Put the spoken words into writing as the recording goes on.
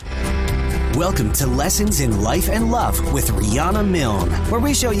Welcome to Lessons in Life and Love with Rihanna Milne, where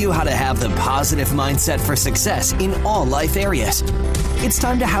we show you how to have the positive mindset for success in all life areas. It's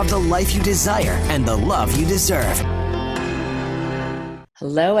time to have the life you desire and the love you deserve.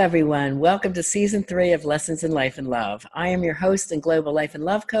 Hello, everyone. Welcome to Season 3 of Lessons in Life and Love. I am your host and Global Life and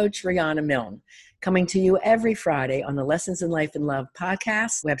Love Coach, Rihanna Milne, coming to you every Friday on the Lessons in Life and Love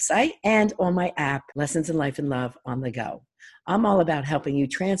podcast website and on my app, Lessons in Life and Love on the go. I'm all about helping you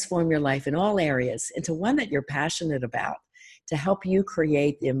transform your life in all areas into one that you're passionate about to help you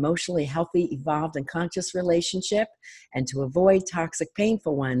create the emotionally healthy, evolved, and conscious relationship and to avoid toxic,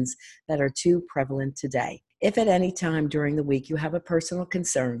 painful ones that are too prevalent today. If at any time during the week you have a personal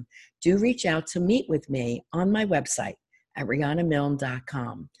concern, do reach out to meet with me on my website at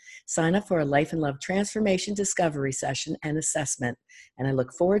rihannamilne.com. Sign up for a Life and Love Transformation Discovery Session and Assessment, and I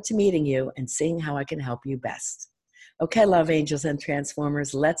look forward to meeting you and seeing how I can help you best. Okay, love angels and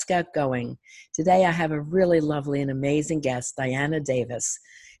transformers, let's get going. Today I have a really lovely and amazing guest, Diana Davis,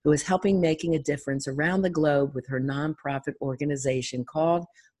 who is helping making a difference around the globe with her nonprofit organization called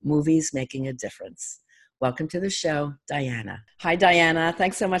Movies Making a Difference. Welcome to the show, Diana. Hi, Diana.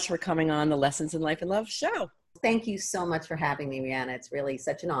 Thanks so much for coming on the Lessons in Life and Love show. Thank you so much for having me, Rihanna. It's really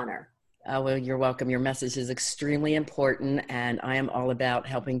such an honor. Well, you're welcome. Your message is extremely important, and I am all about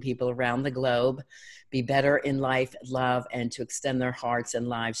helping people around the globe be better in life, love, and to extend their hearts and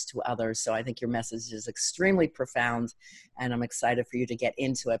lives to others. So I think your message is extremely profound, and I'm excited for you to get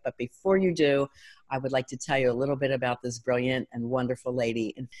into it. But before you do, I would like to tell you a little bit about this brilliant and wonderful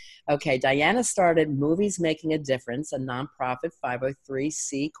lady. Okay, Diana started Movies Making a Difference, a nonprofit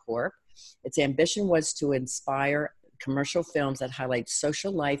 503c Corp. Its ambition was to inspire commercial films that highlight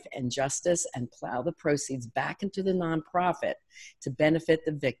social life and justice and plow the proceeds back into the nonprofit to benefit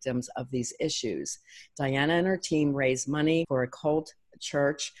the victims of these issues. Diana and her team raised money for a cult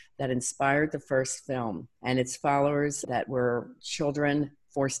church that inspired the first film and its followers that were children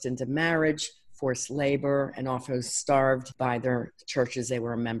forced into marriage, forced labor, and often starved by their churches they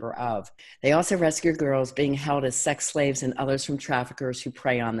were a member of. They also rescue girls being held as sex slaves and others from traffickers who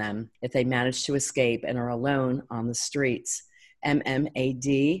prey on them if they manage to escape and are alone on the streets.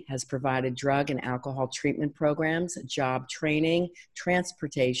 MMAD has provided drug and alcohol treatment programs, job training,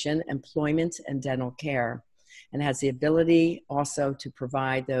 transportation, employment, and dental care, and has the ability also to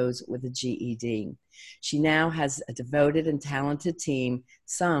provide those with a GED. She now has a devoted and talented team,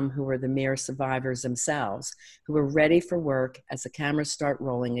 some who are the mere survivors themselves, who are ready for work as the cameras start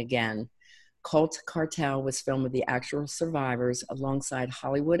rolling again. Cult Cartel was filmed with the actual survivors alongside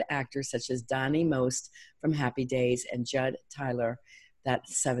Hollywood actors such as Donnie Most from Happy Days and Judd Tyler, that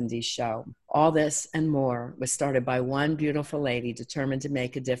 70s show. All this and more was started by one beautiful lady determined to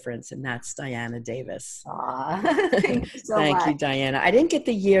make a difference, and that's Diana Davis. Thank you so Thank much. you, Diana. I didn't get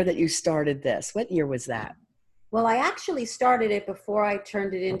the year that you started this. What year was that? Well, I actually started it before I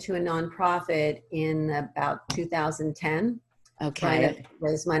turned it into a nonprofit in about 2010. Trying to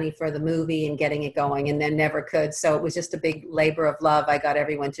raise money for the movie and getting it going, and then never could. So it was just a big labor of love. I got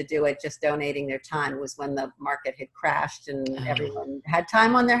everyone to do it, just donating their time. It was when the market had crashed and everyone had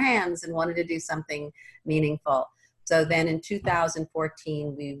time on their hands and wanted to do something meaningful. So then in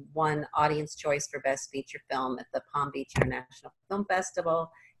 2014, we won Audience Choice for Best Feature Film at the Palm Beach International Film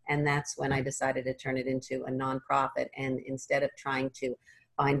Festival. And that's when I decided to turn it into a nonprofit. And instead of trying to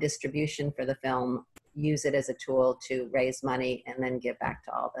find distribution for the film, use it as a tool to raise money and then give back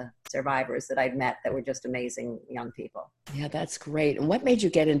to all the survivors that I'd met that were just amazing young people. Yeah, that's great. And what made you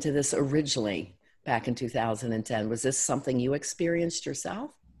get into this originally back in 2010? Was this something you experienced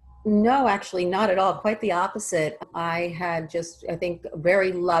yourself? No, actually not at all. Quite the opposite. I had just, I think,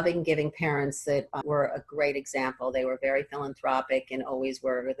 very loving, giving parents that were a great example. They were very philanthropic and always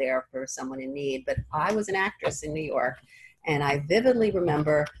were there for someone in need. But I was an actress in New York, and I vividly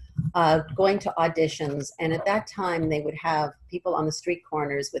remember going to auditions, and at that time they would have people on the street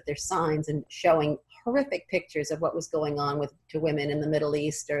corners with their signs and showing horrific pictures of what was going on to women in the Middle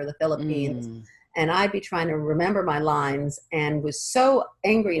East or the Philippines. And I'd be trying to remember my lines and was so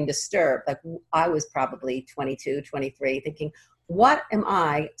angry and disturbed. Like, I was probably 22, 23, thinking, what am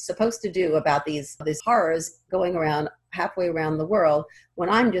I supposed to do about these horrors going around halfway around the world when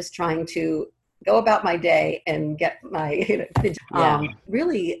I'm just trying to go about my day and get my,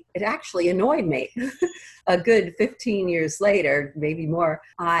 really, it actually annoyed me. A good 15 years later, maybe more,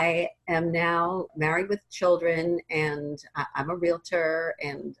 I am now married with children, and I'm a realtor,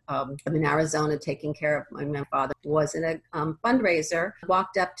 and I'm in Arizona taking care of my father. was in a fundraiser,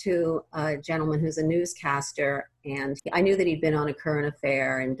 walked up to a gentleman who's a newscaster, and I knew that he'd been on A Current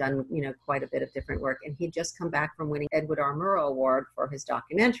Affair and done, quite a bit of different work. And he'd just come back from winning Edward R. Murrow Award for his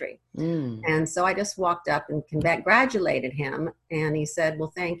documentary. And so I just walked up and congratulated him. And he said,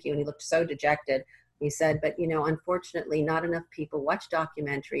 well, thank you. And he looked so dejected. He said, but, unfortunately, not enough people watch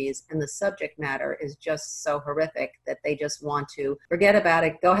documentaries, and the subject matter is just so horrific that they just want to forget about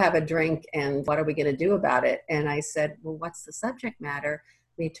it, go have a drink, and what are we going to do about it? And I said, well, what's the subject matter?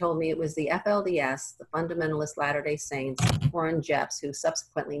 And he told me it was the FLDS, the Fundamentalist Latter-day Saints, Warren Jeffs, who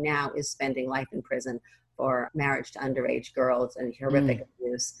subsequently now is spending life in prison for marriage to underage girls and horrific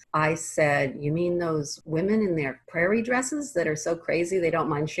abuse. I said, you mean those women in their prairie dresses that are so crazy they don't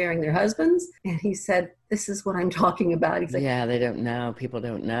mind sharing their husbands? And he said, this is what I'm talking about. He's like, yeah, they don't know. People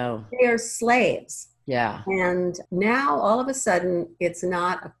don't know. They are slaves. Yeah. And now all of a sudden, it's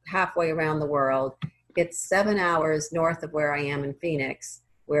not halfway around the world. It's 7 hours north of where I am in Phoenix,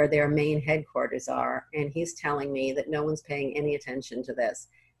 where their main headquarters are. And he's telling me that no one's paying any attention to this.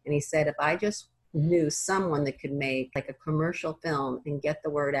 And he said, if I just knew someone that could make like a commercial film and get the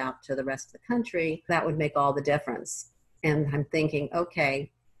word out to the rest of the country, that would make all the difference. And I'm thinking,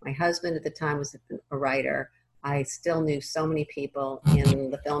 okay, my husband at the time was a writer. I still knew so many people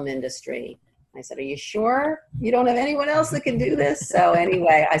in the film industry. I said, are you sure you don't have anyone else that can do this? So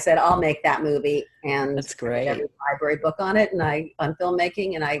anyway, I said, I'll make that movie. And that's great. I read a library book on it on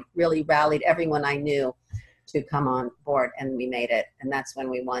filmmaking, and I really rallied everyone I knew to come on board, and we made it. And that's when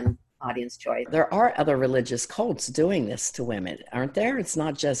we won Audience Choice. There are other religious cults doing this to women, aren't there? It's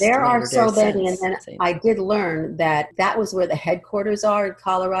not just there are so many. And then I did learn that was where the headquarters are in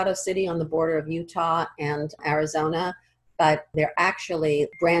Colorado City on the border of Utah and Arizona. But they're actually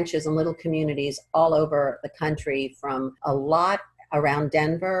branches and little communities all over the country, from a lot around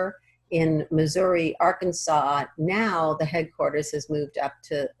Denver, in Missouri, Arkansas. Now the headquarters has moved up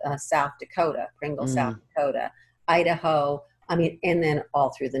to South Dakota, Pringle, South Dakota, Idaho. And then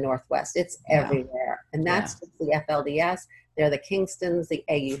all through the Northwest. It's everywhere. And that's just the FLDS. They're the Kingstons, the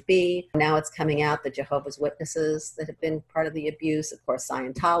AUB. Now it's coming out, the Jehovah's Witnesses that have been part of the abuse, of course,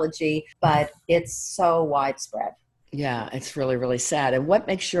 Scientology. But it's so widespread. Yeah, it's really, really sad. And what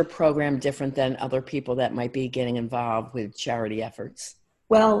makes your program different than other people that might be getting involved with charity efforts?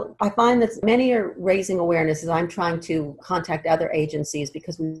 Well, I find that many are raising awareness as I'm trying to contact other agencies,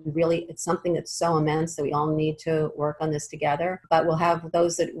 because it's something that's so immense that we all need to work on this together. But we'll have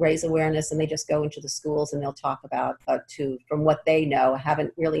those that raise awareness, and they just go into the schools and they'll talk about, from what they know,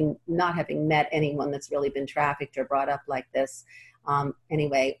 not having met anyone that's really been trafficked or brought up like this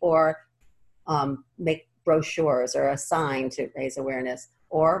anyway, or make brochures or a sign to raise awareness,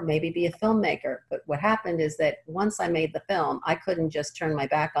 or maybe be a filmmaker. But what happened is that once I made the film, I couldn't just turn my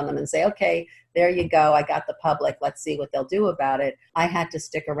back on them and say, okay, there you go, I got the public, let's see what they'll do about it. I had to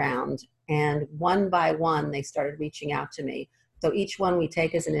stick around. And one by one, they started reaching out to me. So each one we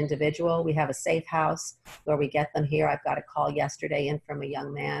take as an individual. We have a safe house where we get them here. I've got a call yesterday in from a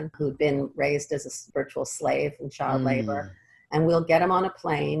young man who'd been raised as a virtual slave in child labor. And we'll get him on a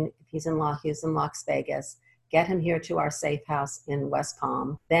plane. If he's in Las Vegas, get him here to our safe house in West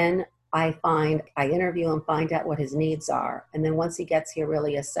Palm. Then I interview him, find out what his needs are. And then once he gets here,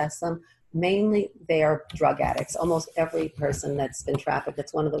 really assess them. Mainly they are drug addicts. Almost every person that's been trafficked,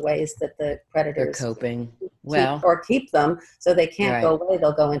 it's one of the ways that the predators are coping. Keep them so they can't go away.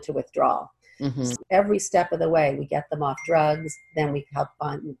 They'll go into withdrawal. So every step of the way, we get them off drugs, then we help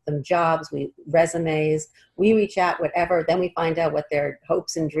find them jobs, resumes, we reach out, whatever, then we find out what their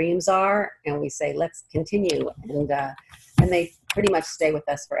hopes and dreams are, and we say, let's continue. And they pretty much stay with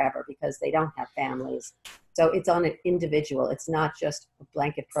us forever because they don't have families. So it's on an individual. It's not just a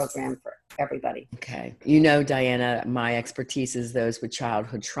blanket program for everybody. Okay. Diana, my expertise is those with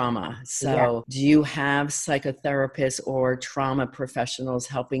childhood trauma. So do you have psychotherapists or trauma professionals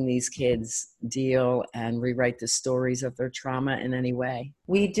helping these kids deal and rewrite the stories of their trauma in any way?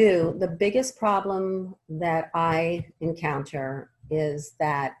 We do. The biggest problem that I encounter is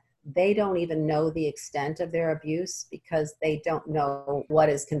that they don't even know the extent of their abuse because they don't know what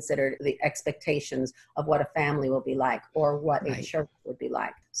is considered the expectations of what a family will be like or what a church would be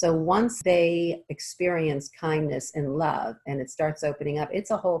like. So once they experience kindness and love and it starts opening up, it's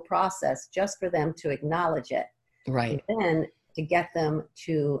a whole process just for them to acknowledge it. Right. And then to get them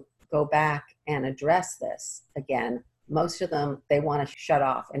to go back and address this again. Most of them, they want to shut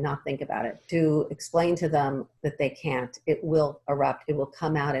off and not think about it. To explain to them that they can't, it will erupt. It will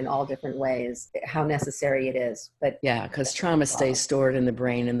come out in all different ways, how necessary it is. But yeah, because trauma stays stored in the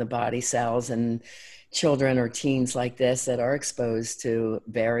brain and the body cells. And, children or teens like this that are exposed to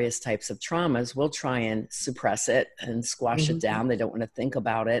various types of traumas will try and suppress it and squash it down. They don't want to think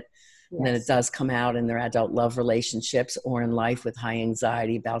about it. And then it does come out in their adult love relationships or in life with high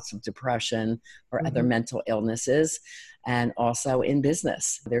anxiety, bouts of depression, or other mental illnesses. And also in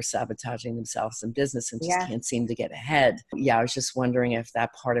business, they're sabotaging themselves in business and just can't seem to get ahead. Yeah, I was just wondering if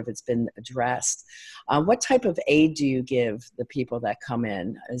that part of it's been addressed. What type of aid do you give the people that come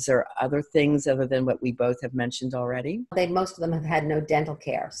in? Is there other things other than what we both have mentioned already? Most of them have had no dental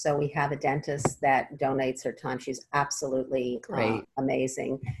care. So we have a dentist that donates her time. She's absolutely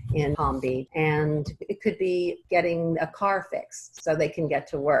amazing in Palm Beach. And it could be getting a car fixed so they can get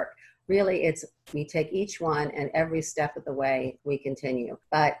to work. Really, we take each one and every step of the way we continue.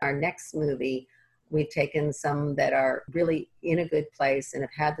 But our next movie, we've taken some that are really in a good place and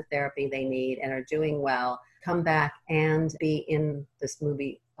have had the therapy they need and are doing well, come back and be in this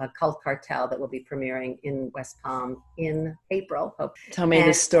movie, Cult Cartel, that will be premiering in West Palm in April. Tell me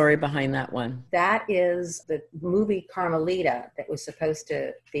the story behind that one. That is the movie Carmelita that was supposed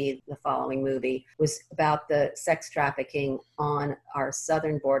to be the following movie, was about the sex trafficking on our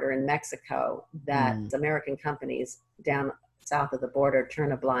southern border in Mexico that American companies down south of the border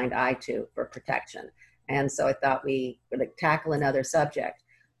turn a blind eye to for protection. And so I thought we would tackle another subject.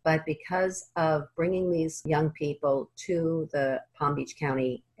 But because of bringing these young people to the Palm Beach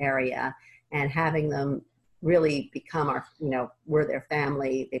County area and having them really become we're their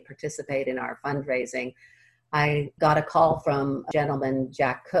family, they participate in our fundraising, I got a call from a gentleman,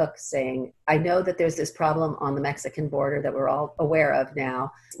 Jack Cook, saying, I know that there's this problem on the Mexican border that we're all aware of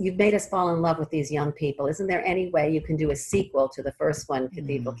now. You've made us fall in love with these young people. Isn't there any way you can do a sequel to the first one,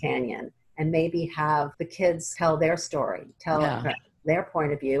 Cathedral Canyon, and maybe have the kids tell their story, their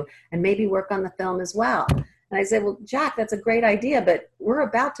point of view, and maybe work on the film as well? And I said, well, Jack, that's a great idea, but we're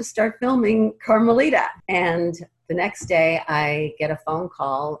about to start filming Carmelita. And the next day I get a phone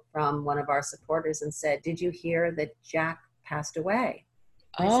call from one of our supporters and said, did you hear that Jack passed away?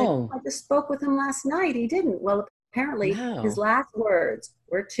 I said, I just spoke with him last night. He didn't. Well, apparently his last words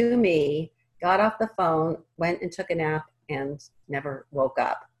were to me, got off the phone, went and took a nap, and never woke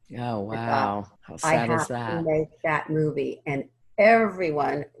up. Oh, wow. How sad is that? I have to make that movie. And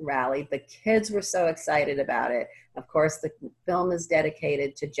everyone rallied. The kids were so excited about it. Of course, the film is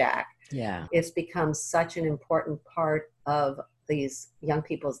dedicated to Jack. Yeah. It's become such an important part of these young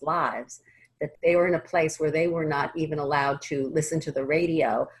people's lives that they were in a place where they were not even allowed to listen to the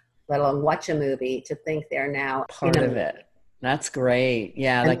radio, let alone watch a movie, to think they're now part of it. That's great.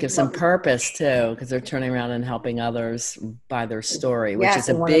 Yeah, that gives some purpose too, because they're turning around and helping others by their story, which is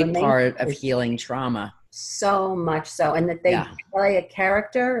a big part of healing trauma. So much so. And that they play a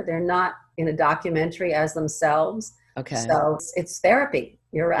character. They're not in a documentary as themselves. Okay. So it's therapy.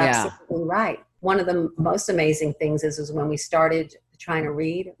 You're absolutely right. One of the most amazing things is when we started trying to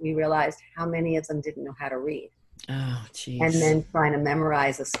read, we realized how many of them didn't know how to read. Oh, geez. And then trying to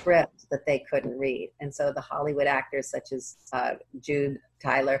memorize a script that they couldn't read. And so the Hollywood actors such as Jude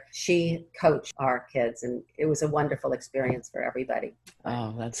Tyler, she coached our kids, and it was a wonderful experience for everybody.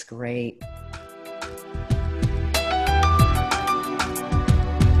 Oh, that's great.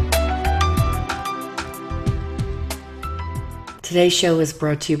 Today's show is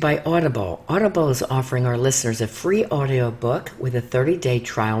brought to you by Audible. Audible is offering our listeners a free audiobook with a 30-day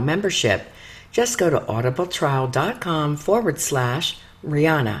trial membership. Just go to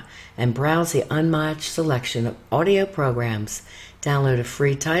audibletrial.com/Rihanna and browse the unmatched selection of audio programs. Download a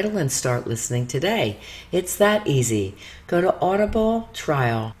free title and start listening today. It's that easy. Go to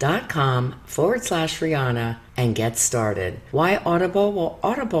audibletrial.com/Rihanna and get started. Why Audible? Well,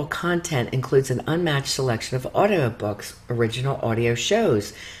 Audible content includes an unmatched selection of audiobooks, original audio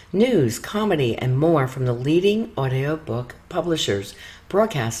shows, news, comedy, and more from the leading audiobook publishers,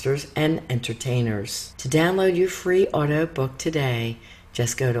 broadcasters, and entertainers. To download your free audiobook today,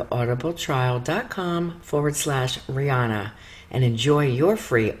 just go to audibletrial.com/Rihanna and enjoy your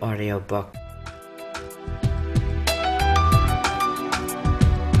free audiobook.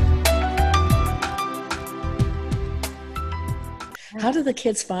 How do the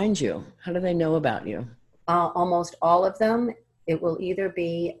kids find you? How do they know about you? Almost all of them. It will either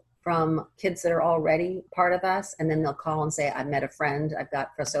be from kids that are already part of us, and then they'll call and say, I met a friend. I've got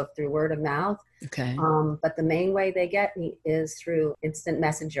so through word of mouth. Okay. But the main way they get me is through Instant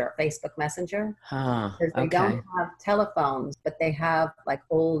Messenger, Facebook Messenger. Because they don't have telephones, but they have like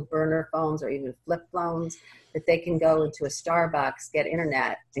old burner phones or even flip phones that they can go into a Starbucks, get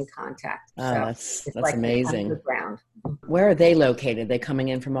internet, and contact. Oh, so that's like amazing. Underground. Where are they located? They coming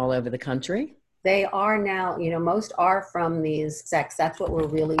in from all over the country? They are now, most are from these sects. That's what we're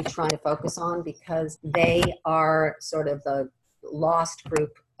really trying to focus on, because they are sort of the lost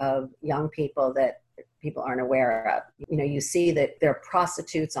group of young people that people aren't aware of. You see that there are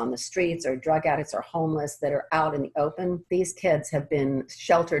prostitutes on the streets, or drug addicts, or homeless that are out in the open. These kids have been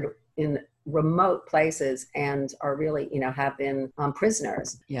sheltered in remote places and are really, have been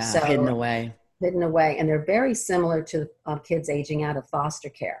prisoners. Yeah, so hidden away. And they're very similar to kids aging out of foster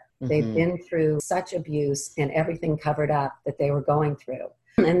care. They've been through such abuse and everything covered up that they were going through.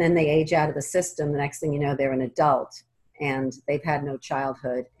 And then they age out of the system. The next thing you know, they're an adult and they've had no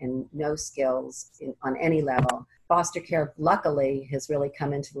childhood and no skills on any level. Foster care, luckily, has really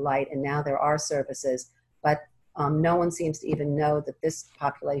come into the light, and now there are services, but no one seems to even know that this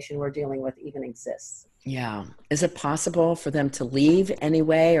population we're dealing with even exists. Yeah. Is it possible for them to leave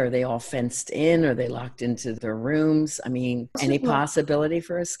anyway? Are they all fenced in? Are they locked into their rooms? I mean, any possibility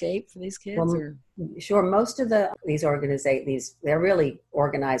for escape for these kids? Well, sure. Most of these organizations, they're really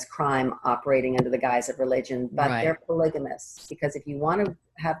organized crime operating under the guise of religion, but they're polygamists, because if you want to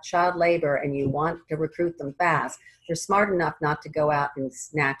have child labor and you want to recruit them fast, they're smart enough not to go out and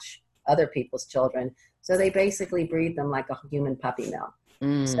snatch other people's children. So they basically breed them like a human puppy mill.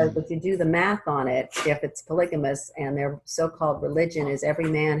 So if you do the math on it, if it's polygamous and their so-called religion is every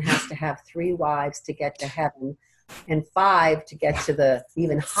man has to have 3 wives to get to heaven and 5 to get to the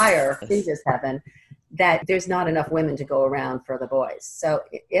even higher previous heaven, that there's not enough women to go around for the boys. So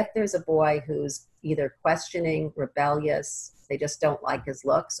if there's a boy who's either questioning, rebellious, they just don't like his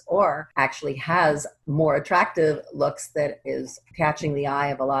looks, or actually has more attractive looks that is catching the eye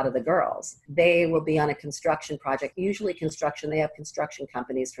of a lot of the girls, they will be on a construction project. Usually construction, they have construction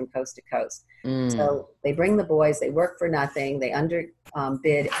companies from coast to coast. So they bring the boys, they work for nothing, they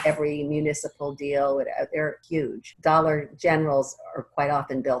underbid every municipal deal. They're huge. Dollar Generals are quite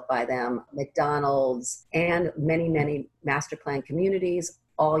often built by them. McDonald's and many, many master plan communities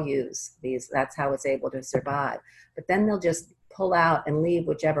all use these. That's how it's able to survive. But then they'll just pull out and leave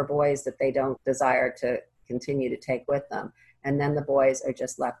whichever boys that they don't desire to continue to take with them. And then the boys are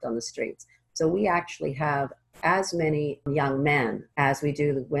just left on the streets. So we actually have as many young men as we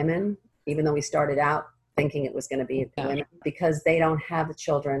do the women, even though we started out thinking it was going to be women, because they don't have the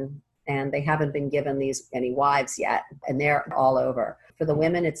children and they haven't been given any wives yet, and they're all over. For the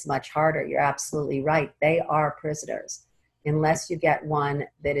women, it's much harder. You're absolutely right. They are prisoners unless you get one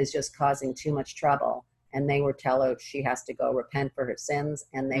that is just causing too much trouble. And they will tell her she has to go repent for her sins,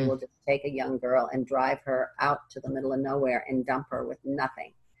 and they will just take a young girl and drive her out to the middle of nowhere and dump her with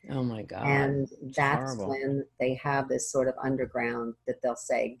nothing. Oh my God. And that's when they have this sort of underground that they'll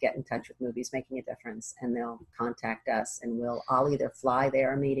say, get in touch with Movies Making a Difference, and they'll contact us, and I'll either fly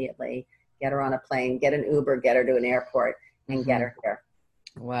there immediately, get her on a plane, get an Uber, get her to an airport, and get her here.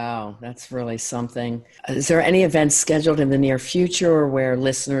 Wow, that's really something. Is there any events scheduled in the near future where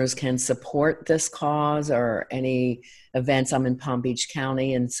listeners can support this cause, or any events? I'm in Palm Beach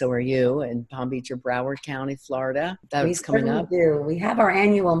County, and so are you, in Palm Beach or Broward County, Florida. That's coming up. We do. We have our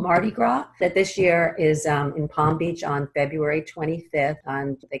annual Mardi Gras that this year is in Palm Beach on February 25th.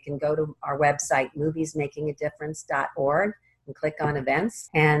 And they can go to our website, moviesmakingadifference.org. and click on events,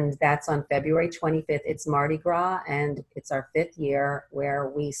 and that's on February 25th. It's Mardi Gras, and it's our 5th year where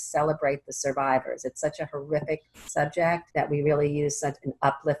we celebrate the survivors. It's such a horrific subject that we really use such an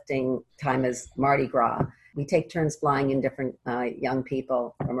uplifting time as Mardi Gras. We take turns flying in different young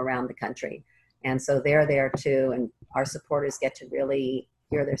people from around the country, and so they're there too, and our supporters get to really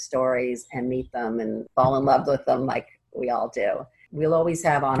hear their stories and meet them and fall in love with them like we all do. We'll always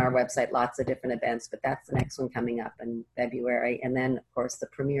have on our website lots of different events, but that's the next one coming up in February. And then, of course, the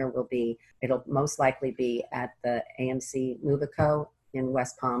premiere it'll most likely be at the AMC Movico in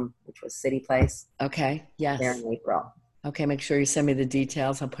West Palm, which was City Place. Okay, yes. There in April. Okay, make sure you send me the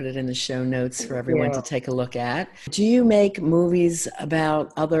details. I'll put it in the show notes for everyone to take a look at. Do you make movies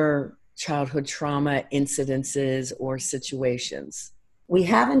about other childhood trauma incidences or situations? We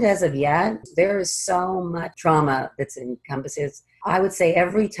haven't as of yet. There is so much trauma that's encompasses. I would say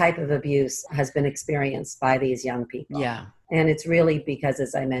every type of abuse has been experienced by these young people. Yeah. And it's really because,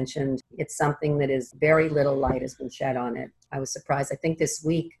 as I mentioned, it's something that is very little light has been shed on it. I was surprised. I think this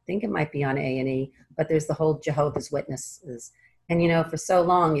week, it might be on A&E, but there's the whole Jehovah's Witnesses. And, for so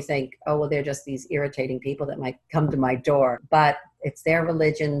long you think, oh, well, they're just these irritating people that might come to my door. But it's their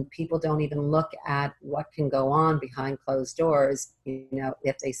religion. People don't even look at what can go on behind closed doors.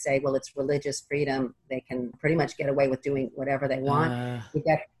 If they say, well, it's religious freedom, they can pretty much get away with doing whatever they want. You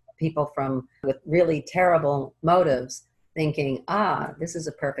get people with really terrible motives thinking, this is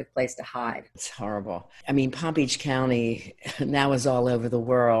a perfect place to hide. It's horrible. I mean, Palm Beach County now is all over the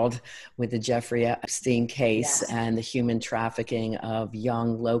world with the Jeffrey Epstein case Yes. and the human trafficking of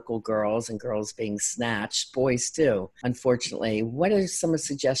young local girls and girls being snatched, boys too, unfortunately. What are some of the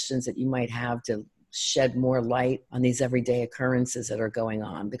suggestions that you might have to shed more light on these everyday occurrences that are going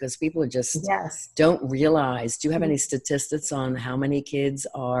on? Because people just Yes. don't realize. Do you have any statistics on how many kids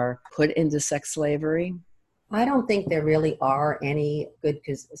are put into sex slavery? I don't think there really are any good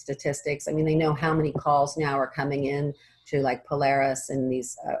statistics. I mean, they know how many calls now are coming in to like Polaris and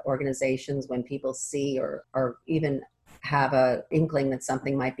these organizations when people see or even have a inkling that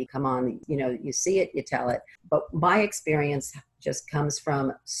something might be come on. You know, you see it, you tell it. But my experience just comes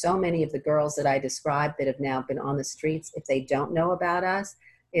from so many of the girls that I described that have now been on the streets. If they don't know about us,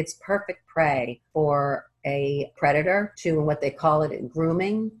 it's perfect prey for a predator to what they call it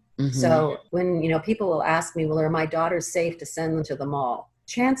grooming. Mm-hmm. So when, people will ask me, well, are my daughters safe to send them to the mall?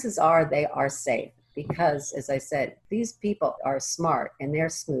 Chances are they are safe because, as I said, these people are smart and they're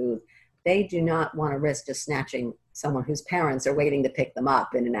smooth. They do not want to risk just snatching someone whose parents are waiting to pick them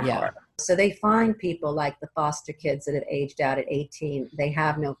up in an hour. Yeah. So they find people like the foster kids that have aged out at 18. They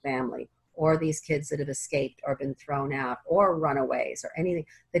have no family, or these kids that have escaped or been thrown out, or runaways, or anything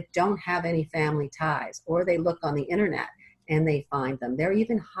that don't have any family ties, or they look on the internet and they find them. They're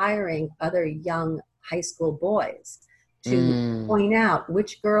even hiring other young high school boys to point out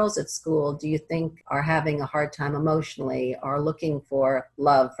which girls at school do you think are having a hard time emotionally or looking for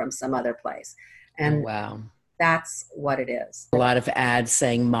love from some other place. And wow. That's what it is. A lot of ads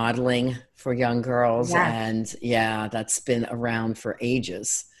saying modeling for young girls. Yes. And yeah, that's been around for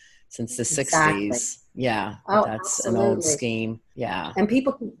ages, since the Exactly. 60s. Yeah, Oh, that's absolutely. an old scheme. Yeah. And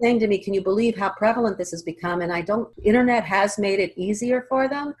people keep saying to me, can you believe how prevalent this has become? And internet has made it easier for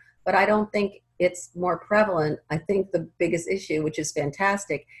them, but I don't think it's more prevalent. I think the biggest issue, which is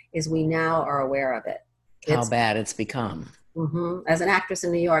fantastic, is we now are aware of it. How bad it's become. Mm-hmm. As an actress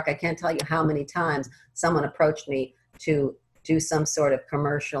in New York, I can't tell you how many times someone approached me to do some sort of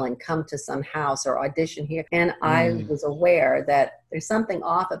commercial and come to some house or audition here. And I was aware that there's something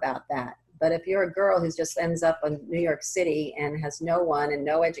off about that. But if you're a girl who just ends up in New York City and has no one and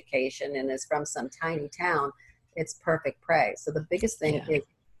no education and is from some tiny town, it's perfect prey. So the biggest thing is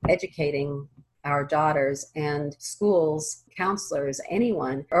educating our daughters and schools, counselors,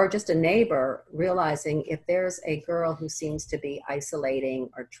 anyone, or just a neighbor, realizing if there's a girl who seems to be isolating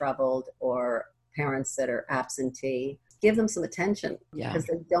or troubled or parents that are absentee, give them some attention because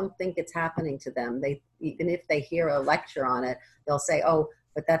they don't think it's happening to them. Even if they hear a lecture on it, they'll say, oh,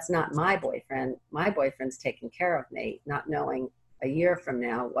 but that's not my boyfriend. My boyfriend's taking care of me, not knowing a year from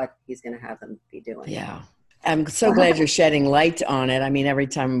now what he's going to have them be doing. Yeah. I'm so glad you're shedding light on it. I mean, every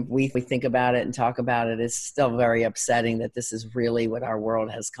time we think about it and talk about it, it's still very upsetting that this is really what our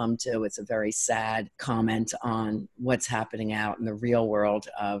world has come to. It's a very sad comment on what's happening out in the real world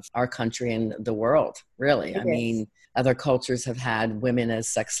of our country and the world, really. I mean, other cultures have had women as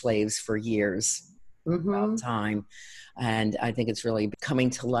sex slaves for years, time. And I think it's really coming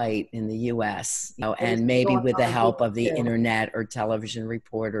to light in the U.S., and maybe with the help of the internet or television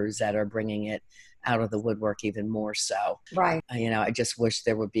reporters that are bringing it out of the woodwork even more so. Right. I just wish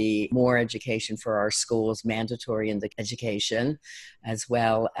there would be more education for our schools, mandatory in the education, as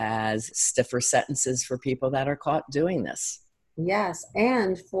well as stiffer sentences for people that are caught doing this. Yes,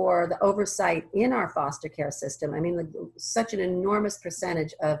 and for the oversight in our foster care system. I mean, such an enormous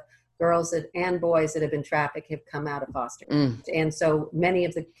percentage of girls and boys that have been trafficked have come out of foster care. And so many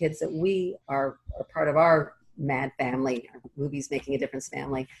of the kids that we are part of our MAD family, our Movies Making a Difference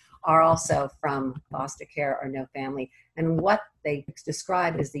family, are also from foster care or no family. And what they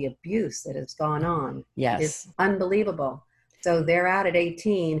describe as the abuse that has gone on is unbelievable. So they're out at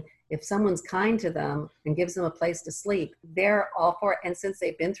 18. If someone's kind to them and gives them a place to sleep, they're all for it. And since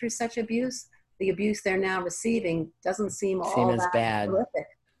they've been through such abuse, the abuse they're now receiving doesn't seem all that bad. horrific.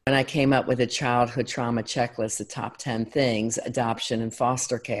 When I came up with a childhood trauma checklist, the top 10 things, adoption and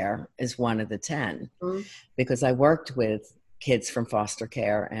foster care is one of the 10. Because I worked with kids from foster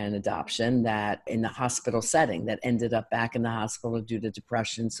care and adoption that in the hospital setting that ended up back in the hospital due to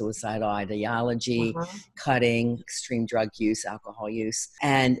depression, suicidal ideology, cutting, extreme drug use, alcohol use.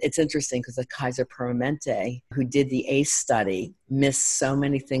 And it's interesting because the Kaiser Permanente, who did the ACE study, missed so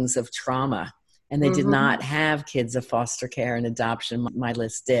many things of trauma. And they did not have kids of foster care and adoption. My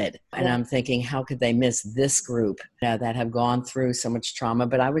list did. And I'm thinking, how could they miss this group that have gone through so much trauma?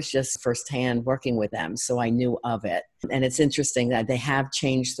 But I was just firsthand working with them, so I knew of it. And it's interesting that they have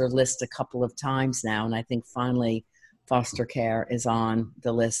changed their list a couple of times now. And I think finally foster care is on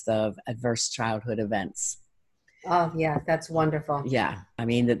the list of adverse childhood events. Oh, yeah, that's wonderful. Yeah. I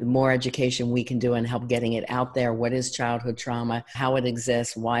mean, the more education we can do and help getting it out there. What is childhood trauma? How it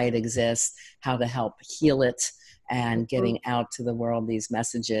exists, why it exists, how to help heal it, and getting out to the world these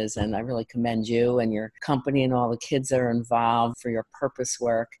messages. And I really commend you and your company and all the kids that are involved for your purpose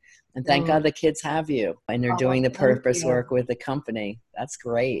work. And thank God the kids have you and they're doing the purpose work with the company. That's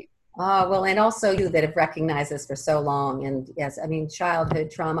great. Well, and also you that have recognized this for so long. And yes, I mean,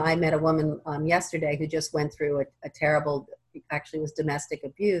 childhood trauma. I met a woman yesterday who just went through a terrible, actually was domestic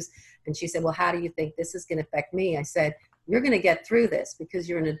abuse. And she said, well, how do you think this is going to affect me? I said, you're going to get through this because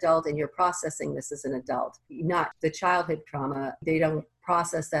you're an adult and you're processing this as an adult, not the childhood trauma. They don't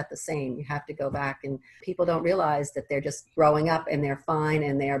process that the same. You have to go back, and people don't realize that they're just growing up and they're fine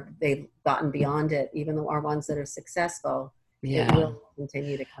and they've gotten beyond it. Even though our ones that are successful, it will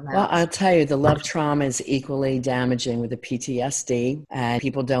continue to come out. Well, I'll tell you, the love trauma is equally damaging with the PTSD, and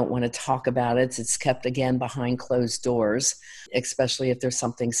people don't want to talk about it. It's kept, again, behind closed doors, especially if there's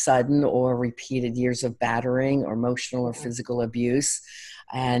something sudden or repeated years of battering or emotional or physical abuse,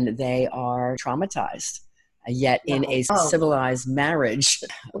 and they are traumatized. Yet in a civilized marriage.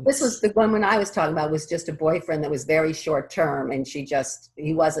 This was the one when I was talking about was just a boyfriend that was very short term, and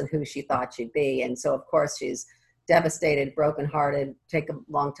he wasn't who she thought she'd be. And so, of course, she's devastated, brokenhearted, take a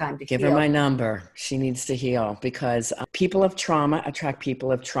long time to heal. Give her my number. She needs to heal because people of trauma attract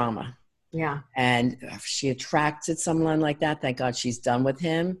people of trauma. Yeah. And if she attracted someone like that, thank God she's done with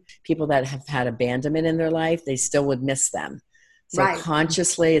him. People that have had abandonment in their life, they still would miss them. So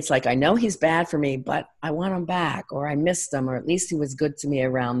consciously, it's like, I know he's bad for me, but I want him back, or I missed him, or at least he was good to me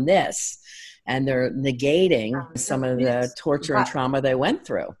around this. And they're negating some of the torture and trauma they went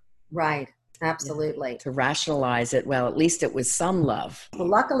through. Right. Absolutely. To rationalize it, well, at least it was some love. Well,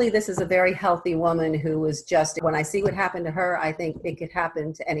 luckily, this is a very healthy woman who was just, when I see what happened to her, I think it could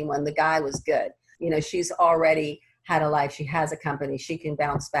happen to anyone. The guy was good. You know, she's already had a life. She has a company. She can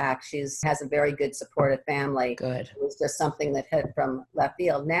bounce back. She has a very good supportive family. Good. It was just something that hit from left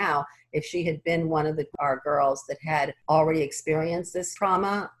field. Now, if she had been one of our girls that had already experienced this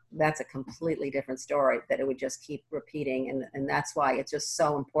trauma, that's a completely different story, that it would just keep repeating. And that's why it's just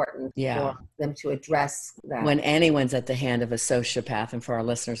so important for them to address that. When anyone's at the hand of a sociopath, and for our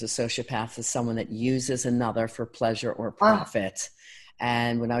listeners, a sociopath is someone that uses another for pleasure or profit.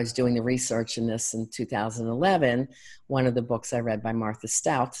 And when I was doing the research in this in 2011, one of the books I read by Martha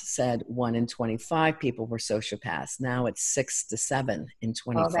Stout said 1 in 25 people were sociopaths. Now it's 6 to 7 in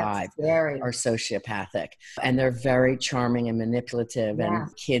 25 are sociopathic. And they're very charming and manipulative.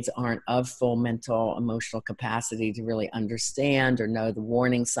 And kids aren't of full mental, emotional capacity to really understand or know the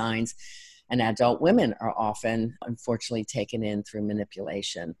warning signs. And adult women are often, unfortunately, taken in through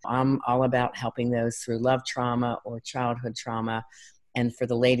manipulation. I'm all about helping those through love trauma or childhood trauma. And for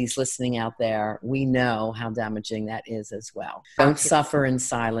the ladies listening out there, we know how damaging that is as well. Don't suffer in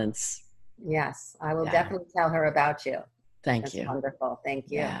silence. Yes, I will definitely tell her about you. Thank you. That's wonderful.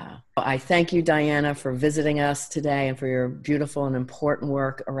 Thank you. Yeah. I thank you, Diana, for visiting us today and for your beautiful and important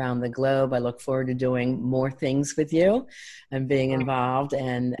work around the globe. I look forward to doing more things with you and being involved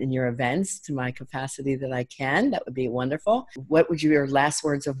and in your events to my capacity that I can. That would be wonderful. What would your last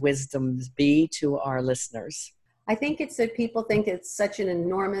words of wisdom be to our listeners? I think it's that people think it's such an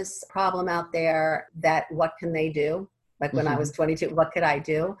enormous problem out there that what can they do? Like when I was 22, what could I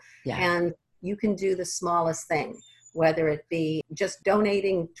do? Yeah. And you can do the smallest thing, whether it be just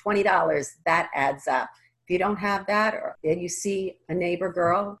donating $20, that adds up. If you don't have that, or you see a neighbor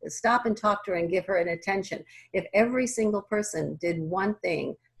girl, stop and talk to her and give her an attention. If every single person did one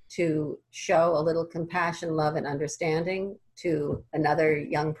thing to show a little compassion, love, and understanding to another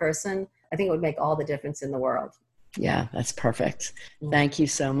young person, I think it would make all the difference in the world. Yeah, that's perfect. Thank you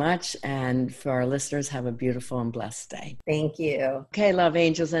so much. And for our listeners, have a beautiful and blessed day. Thank you. Okay, love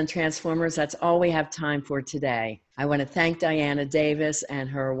angels and transformers, that's all we have time for today. I want to thank Diana Davis and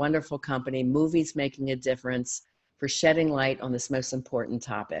her wonderful company, Movies Making a Difference, for shedding light on this most important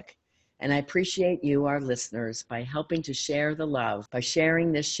topic. And I appreciate you, our listeners, by helping to share the love, by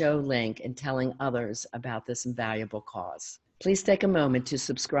sharing this show link and telling others about this invaluable cause. Please take a moment to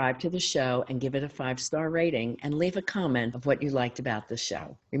subscribe to the show and give it a 5-star rating and leave a comment of what you liked about the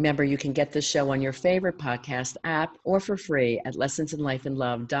show. Remember, you can get the show on your favorite podcast app or for free at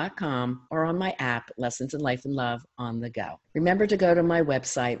lessonsinlifeandlove.com or on my app, Lessons in Life and Love on the go. Remember to go to my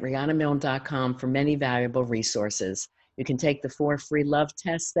website, RihannaMilne.com, for many valuable resources. You can take the 4 free love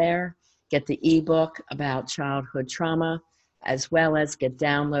tests there, get the ebook about childhood trauma, as well as get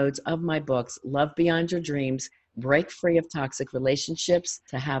downloads of my books, Love Beyond Your Dreams, Break Free of Toxic Relationships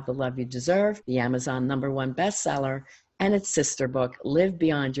to Have the Love You Deserve, the Amazon #1 bestseller, and its sister book, Live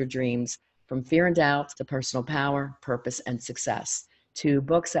Beyond Your Dreams, From Fear and Doubt to Personal Power, Purpose, and Success. 2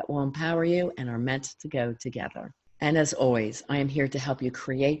 books that will empower you and are meant to go together. And as always, I am here to help you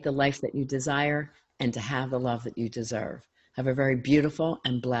create the life that you desire and to have the love that you deserve. Have a very beautiful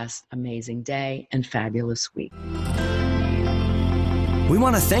and blessed, amazing day and fabulous week. We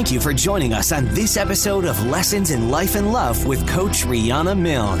want to thank you for joining us on this episode of Lessons in Life and Love with Coach Rihanna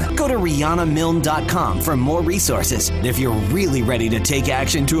Milne. Go to RihannaMilne.com for more resources. And if you're really ready to take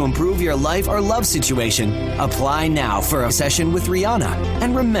action to improve your life or love situation, apply now for a session with Rihanna.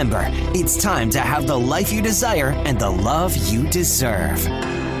 And remember, it's time to have the life you desire and the love you deserve.